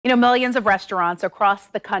Millions of restaurants across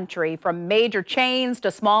the country, from major chains to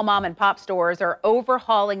small mom and pop stores, are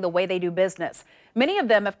overhauling the way they do business. Many of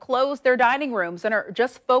them have closed their dining rooms and are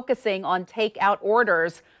just focusing on takeout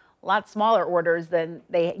orders, a lot smaller orders than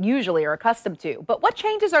they usually are accustomed to. But what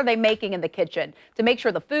changes are they making in the kitchen to make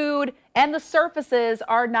sure the food and the surfaces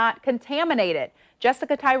are not contaminated?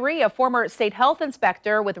 Jessica Tyree, a former state health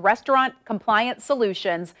inspector with Restaurant Compliance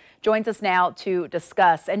Solutions, joins us now to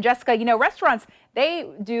discuss. And Jessica, restaurants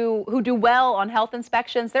who do well on health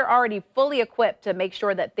inspections, they're already fully equipped to make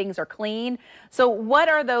sure that things are clean. So what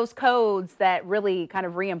are those codes that really kind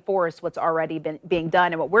of reinforce what's already being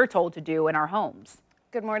done and what we're told to do in our homes?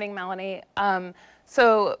 Good morning, Melanie.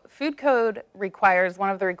 So food code requires, one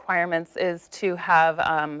of the requirements is to have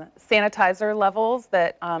sanitizer levels,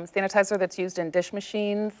 sanitizer that's used in dish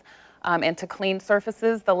machines and to clean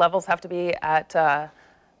surfaces. The levels have to be at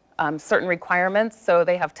certain requirements, so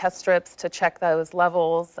they have test strips to check those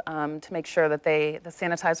levels to make sure that the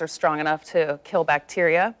sanitizer is strong enough to kill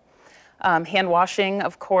bacteria. Hand washing,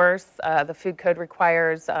 of course, the food code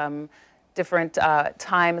requires different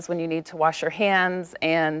times when you need to wash your hands,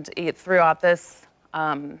 and throughout this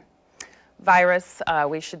virus,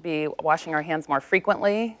 we should be washing our hands more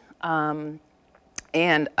frequently,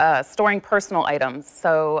 and storing personal items,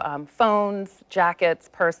 so phones, jackets,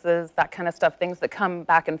 purses, that kind of stuff, things that come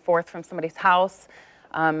back and forth from somebody's house.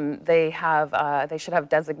 They should have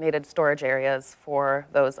designated storage areas for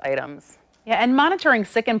those items. Yeah, and monitoring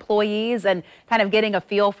sick employees and kind of getting a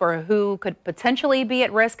feel for who could potentially be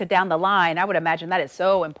at risk down the line. I would imagine that is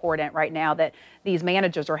so important right now that these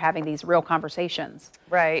managers are having these real conversations.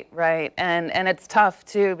 Right. And it's tough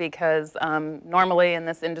too, because normally in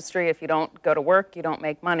this industry, if you don't go to work, you don't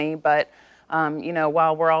make money. But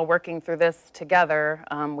while we're all working through this together,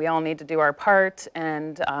 we all need to do our part,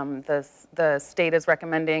 and the state is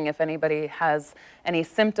recommending, if anybody has any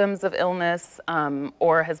symptoms of illness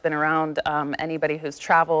or has been around anybody who's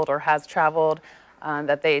traveled or has traveled,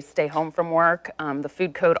 that they stay home from work. The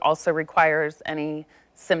food code also requires any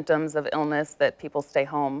symptoms of illness that people stay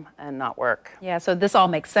home and not work. Yeah, so this all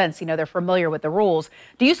makes sense. They're familiar with the rules.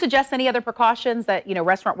 Do you suggest any other precautions that,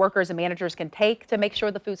 restaurant workers and managers can take to make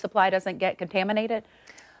sure the food supply doesn't get contaminated?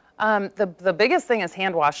 The biggest thing is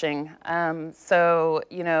hand washing. So,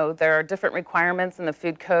 there are different requirements in the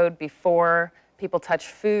food code before people touch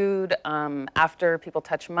food, after people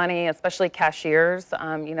touch money, especially cashiers.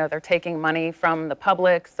 They're taking money from the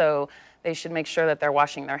public, so they should make sure that they're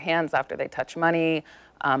washing their hands after they touch money,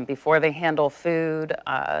 before they handle food.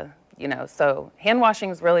 So hand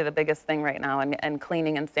washing is really the biggest thing right now, and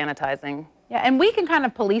cleaning and sanitizing. Yeah, and we can kind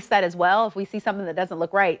of police that as well. If we see something that doesn't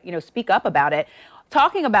look right, speak up about it.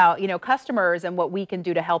 Talking about, customers and what we can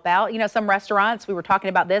do to help out. Some restaurants, we were talking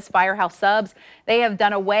about this, Firehouse Subs, they have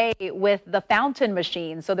done away with the fountain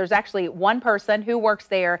machine. So there's actually one person who works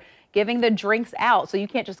there giving the drinks out. So you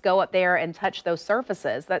can't just go up there and touch those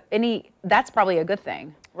surfaces. That's probably a good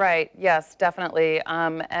thing. Right, yes, definitely.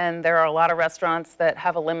 And there are a lot of restaurants that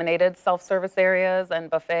have eliminated self-service areas and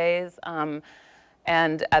buffets.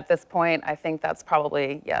 And at this point, I think that's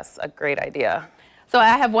probably, yes, a great idea. So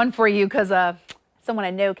I have one for you, because someone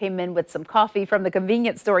I know came in with some coffee from the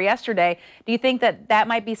convenience store yesterday. Do you think that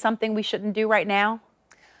might be something we shouldn't do right now?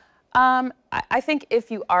 I think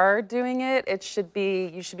if you are doing it, you should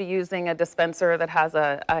be using a dispenser that has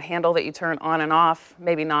a handle that you turn on and off,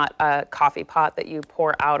 maybe not a coffee pot that you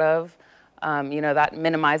pour out of. That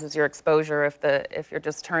minimizes your exposure if you're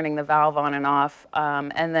just turning the valve on and off.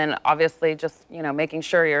 And then obviously just, making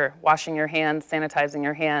sure you're washing your hands, sanitizing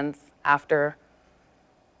your hands after.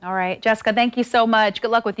 All right, Jessica, thank you so much. Good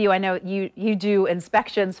luck with you. I know you do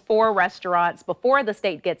inspections for restaurants before the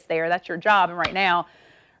state gets there. That's your job. And right now,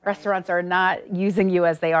 restaurants are not using you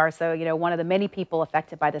as they are. So, one of the many people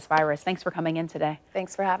affected by this virus. Thanks for coming in today.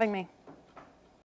 Thanks for having me.